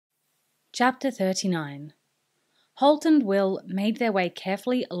Chapter 39. Holt and Will made their way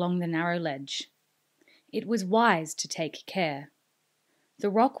carefully along the narrow ledge. It was wise to take care. The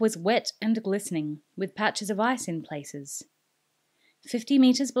rock was wet and glistening, with patches of ice in places. 50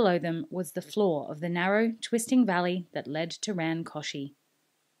 meters below them was the floor of the narrow, twisting valley that led to Ran-Koshi.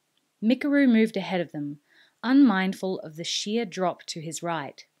 Mikaru moved ahead of them, unmindful of the sheer drop to his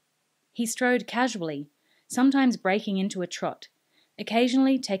right. He strode casually, sometimes breaking into a trot,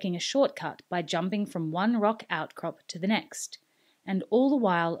 occasionally taking a shortcut by jumping from one rock outcrop to the next, and all the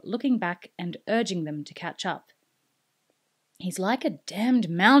while looking back and urging them to catch up. "He's like a damned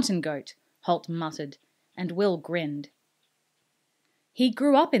mountain goat," Holt muttered, and Will grinned. He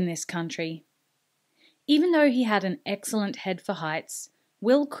grew up in this country. Even though he had an excellent head for heights,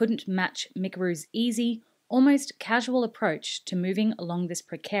 Will couldn't match Mikaru's easy, almost casual approach to moving along this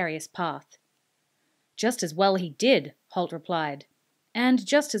precarious path. "Just as well he did," Holt replied, "and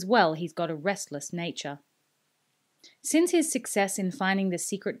just as well he's got a restless nature." Since his success in finding the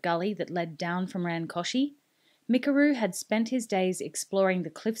secret gully that led down from Ran-Koshi, Mikaru had spent his days exploring the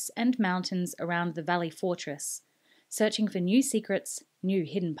cliffs and mountains around the valley fortress, searching for new secrets, new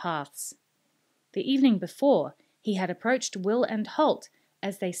hidden paths. The evening before, he had approached Will and Holt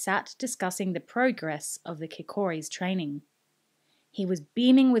as they sat discussing the progress of the Kikori's training. He was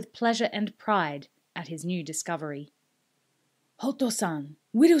beaming with pleasure and pride at his new discovery. "Hoto-san,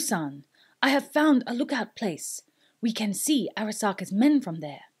 Widow-san, I have found a lookout place. We can see Arasaka's men from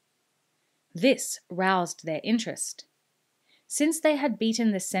there." This roused their interest. Since they had beaten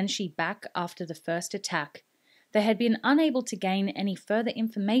the Senshi back after the first attack, they had been unable to gain any further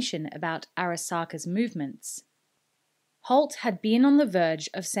information about Arasaka's movements. Holt had been on the verge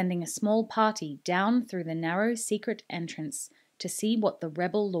of sending a small party down through the narrow secret entrance to see what the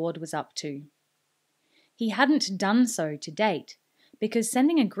rebel lord was up to. He hadn't done so to date, because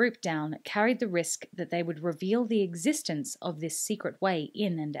sending a group down carried the risk that they would reveal the existence of this secret way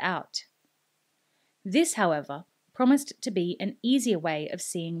in and out. This, however, promised to be an easier way of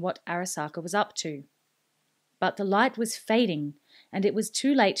seeing what Arasaka was up to. But the light was fading, and it was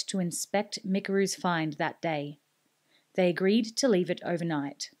too late to inspect Mikaru's find that day. They agreed to leave it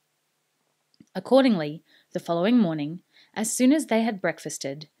overnight. Accordingly, the following morning, as soon as they had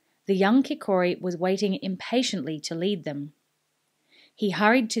breakfasted, the young Kikori was waiting impatiently to lead them. He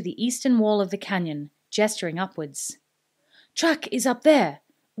hurried to the eastern wall of the canyon, gesturing upwards. "Track is up there.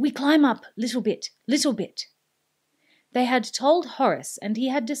 We climb up little bit, little bit." They had told Horace, and he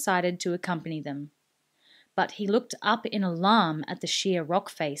had decided to accompany them. But he looked up in alarm at the sheer rock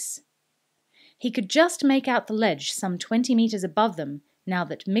face. He could just make out the ledge some 20 meters above them, now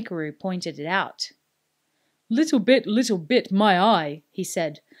that Mikaru pointed it out. little bit, my eye," he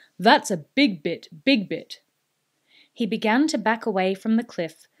said. "That's a big bit, big bit." He began to back away from the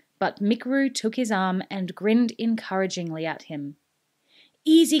cliff, but Mikaru took his arm and grinned encouragingly at him.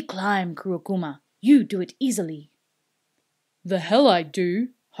 "Easy climb, Kurokuma. You do it easily." "The hell I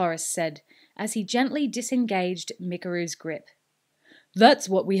do," Horace said, as he gently disengaged Mikaru's grip. "That's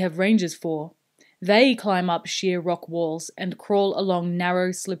what we have rangers for. They climb up sheer rock walls and crawl along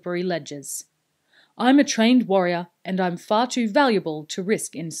narrow, slippery ledges. I'm a trained warrior, and I'm far too valuable to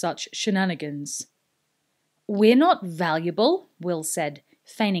risk in such shenanigans." "We're not valuable," Will said,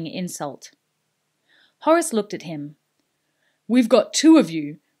 feigning insult. Horace looked at him. "We've got 2 of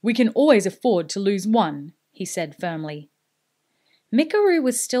you. We can always afford to lose one," he said firmly. Mikaru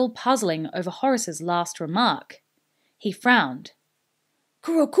was still puzzling over Horace's last remark. He frowned.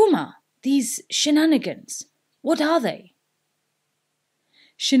 "Kurokuma, these shenanigans, what are they?"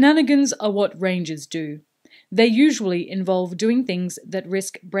 "Shenanigans are what rangers do. They usually involve doing things that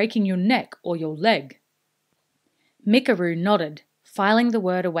risk breaking your neck or your leg." Mikaru nodded, filing the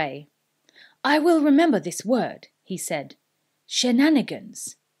word away. "I will remember this word," he said.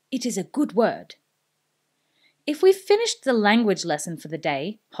 "Shenanigans. It is a good word." "If we've finished the language lesson for the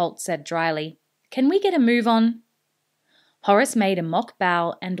day," Holt said dryly, "can we get a move on?" Horace made a mock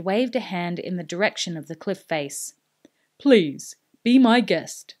bow and waved a hand in the direction of the cliff face. "Please, be my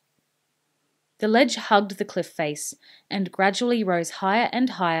guest." The ledge hugged the cliff face and gradually rose higher and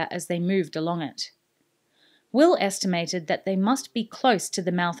higher as they moved along it. Will estimated that they must be close to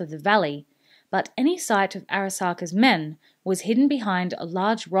the mouth of the valley, but any sight of Arasaka's men was hidden behind a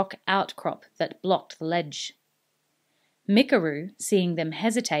large rock outcrop that blocked the ledge. Mikaru, seeing them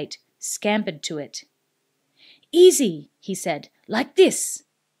hesitate, scampered to it. "Easy," he said, "like this."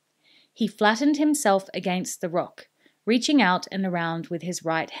 He flattened himself against the rock, reaching out and around with his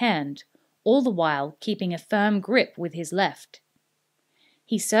right hand, all the while keeping a firm grip with his left.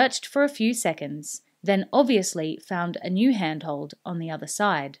 He searched for a few seconds, then obviously found a new handhold on the other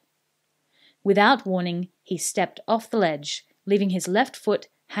side. Without warning, he stepped off the ledge, leaving his left foot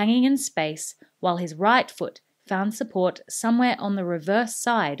hanging in space while his right foot found support somewhere on the reverse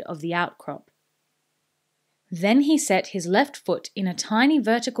side of the outcrop. Then he set his left foot in a tiny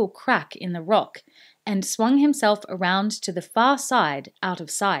vertical crack in the rock and swung himself around to the far side out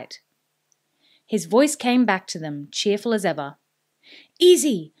of sight. His voice came back to them, cheerful as ever.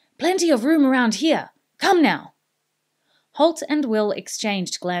 "Easy! Plenty of room around here! Come now!" Holt and Will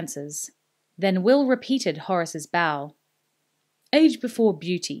exchanged glances. Then Will repeated Horace's bow. "Age before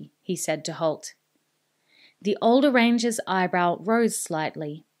beauty," he said to Holt. The older ranger's eyebrow rose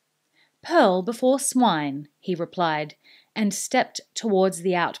slightly. "Pearl before swine," he replied, and stepped towards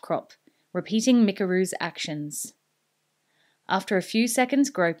the outcrop, repeating Mikaru's actions. After a few seconds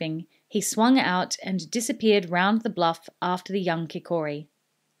groping, he swung out and disappeared round the bluff after the young Kikori.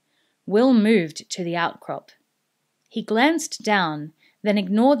 Will moved to the outcrop. He glanced down, then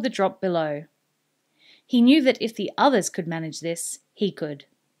ignored the drop below. He knew that if the others could manage this, he could.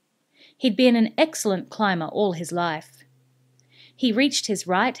 He'd been an excellent climber all his life. He reached his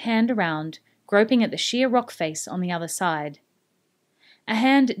right hand around, groping at the sheer rock face on the other side. A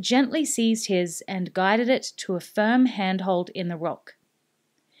hand gently seized his and guided it to a firm handhold in the rock.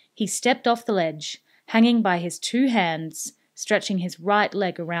 He stepped off the ledge, hanging by his two hands, stretching his right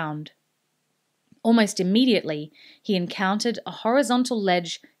leg around. Almost immediately, he encountered a horizontal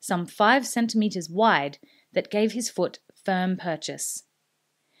ledge some 5 centimeters wide that gave his foot firm purchase.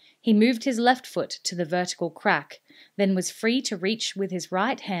 He moved his left foot to the vertical crack, then was free to reach with his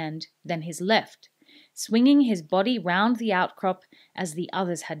right hand, then his left, swinging his body round the outcrop as the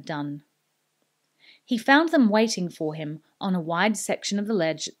others had done. He found them waiting for him on a wide section of the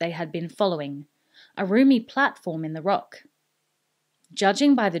ledge they had been following, a roomy platform in the rock.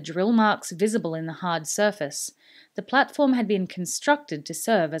 Judging by the drill marks visible in the hard surface, the platform had been constructed to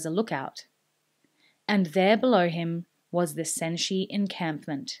serve as a lookout. And there below him was the Senshi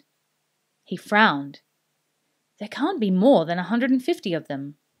encampment. He frowned. There can't be more than 150 of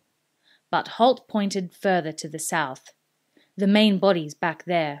them. But Holt pointed further to the south. The main body's back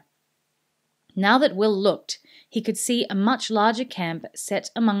there. Now that Will looked, he could see a much larger camp set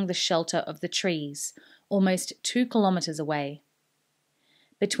among the shelter of the trees, almost 2 kilometers away.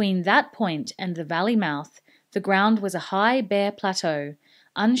 Between that point and the valley mouth, the ground was a high, bare plateau,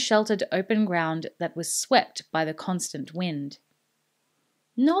 unsheltered open ground that was swept by the constant wind.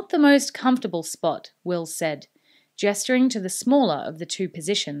 "Not the most comfortable spot," Will said, gesturing to the smaller of the two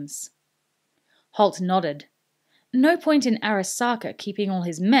positions. Holt nodded. No point in Arasaka keeping all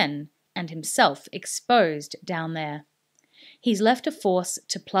his men, and himself, exposed down there. He's left a force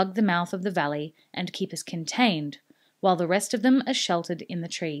to plug the mouth of the valley and keep us contained, while the rest of them are sheltered in the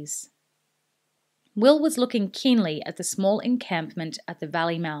trees. Will was looking keenly at the small encampment at the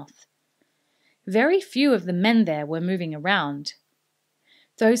valley mouth. Very few of the men there were moving around.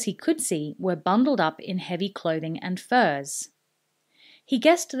 Those he could see were bundled up in heavy clothing and furs. He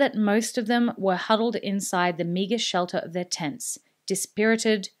guessed that most of them were huddled inside the meagre shelter of their tents,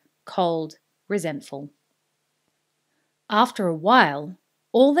 dispirited, cold, resentful. After a while,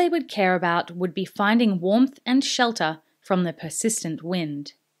 all they would care about would be finding warmth and shelter from the persistent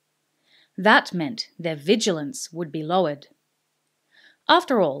wind. That meant their vigilance would be lowered.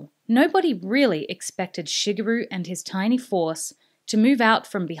 After all, nobody really expected Shigeru and his tiny force to move out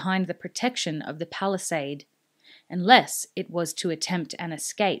from behind the protection of the palisade, unless it was to attempt an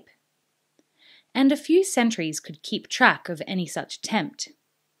escape. And a few sentries could keep track of any such attempt.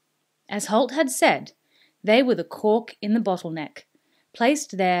 As Holt had said, they were the cork in the bottleneck,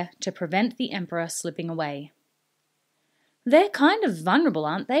 placed there to prevent the Emperor slipping away. "They're kind of vulnerable,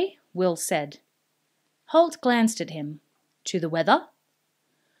 aren't they?" Will said. Holt glanced at him. "To the weather?"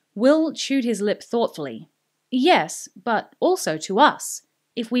 Will chewed his lip thoughtfully. "Yes, but also to us,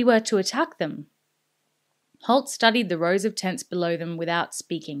 if we were to attack them." Holt studied the rows of tents below them without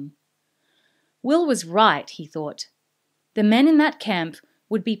speaking. Will was right, he thought. The men in that camp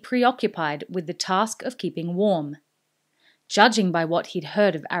would be preoccupied with the task of keeping warm. Judging by what he'd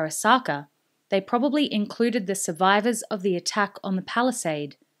heard of Arasaka, they probably included the survivors of the attack on the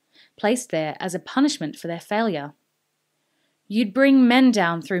palisade, placed there as a punishment for their failure. "You'd bring men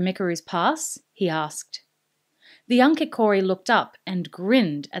down through Mikaru's pass?" he asked. The young Kikori looked up and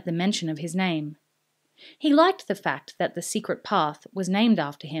grinned at the mention of his name. He liked the fact that the secret path was named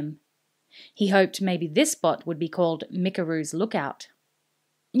after him. He hoped maybe this spot would be called Mikaru's Lookout.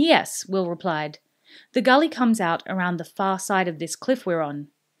 "Yes," Will replied. "The gully comes out around the far side of this cliff we're on.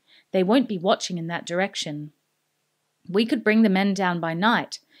 They won't be watching in that direction. We could bring the men down by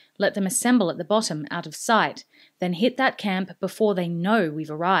night, let them assemble at the bottom out of sight, then hit that camp before they know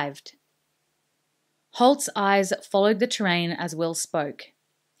we've arrived." Holt's eyes followed the terrain as Will spoke.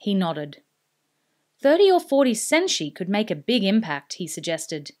 He nodded. 30 or 40 senshi could make a big impact, he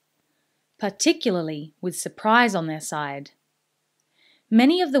suggested, particularly with surprise on their side.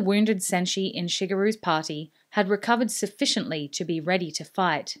 Many of the wounded senshi in Shigeru's party had recovered sufficiently to be ready to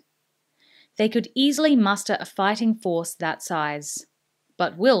fight. They could easily muster a fighting force that size,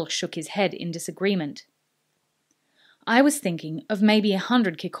 but Will shook his head in disagreement. I was thinking of maybe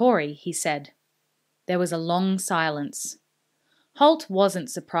 100 kikori, he said. There was a long silence. Holt wasn't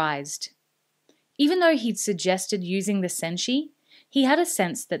surprised. Even though he'd suggested using the senshi, he had a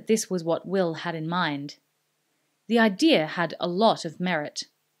sense that this was what Will had in mind. The idea had a lot of merit.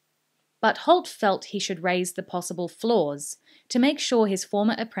 But Holt felt he should raise the possible flaws to make sure his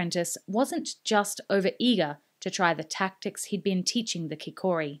former apprentice wasn't just overeager to try the tactics he'd been teaching the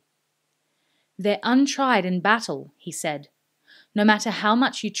kikori. They're untried in battle, he said. No matter how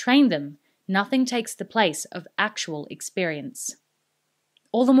much you train them, nothing takes the place of actual experience.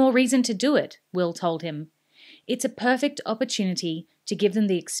 All the more reason to do it, Will told him. It's a perfect opportunity to give them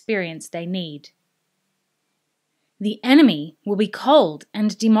the experience they need. The enemy will be cold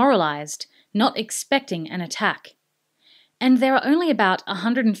and demoralized, not expecting an attack. And there are only about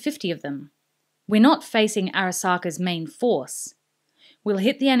 150 of them. We're not facing Arasaka's main force. We'll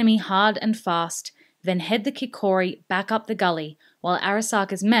hit the enemy hard and fast, then head the kikori back up the gully while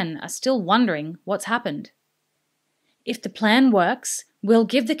Arasaka's men are still wondering what's happened. If the plan works, we'll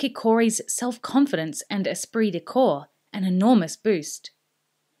give the kikori's self-confidence and esprit de corps an enormous boost.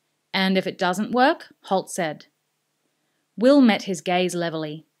 And if it doesn't work, Holt said. Will met his gaze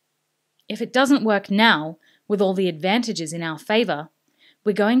levelly. If it doesn't work now, with all the advantages in our favour,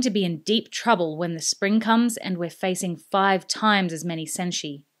 we're going to be in deep trouble when the spring comes and we're facing 5 times as many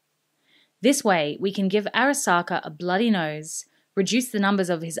senshi. This way, we can give Arasaka a bloody nose, reduce the numbers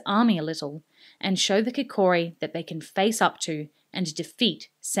of his army a little, and show the kikori that they can face up to and defeat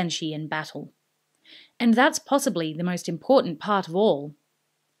senshi in battle. And that's possibly the most important part of all.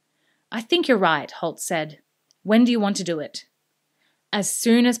 I think you're right, Holt said. When do you want to do it? As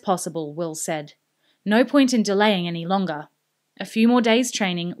soon as possible, Will said. No point in delaying any longer. A few more days'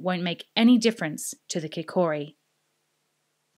 training won't make any difference to the kikori.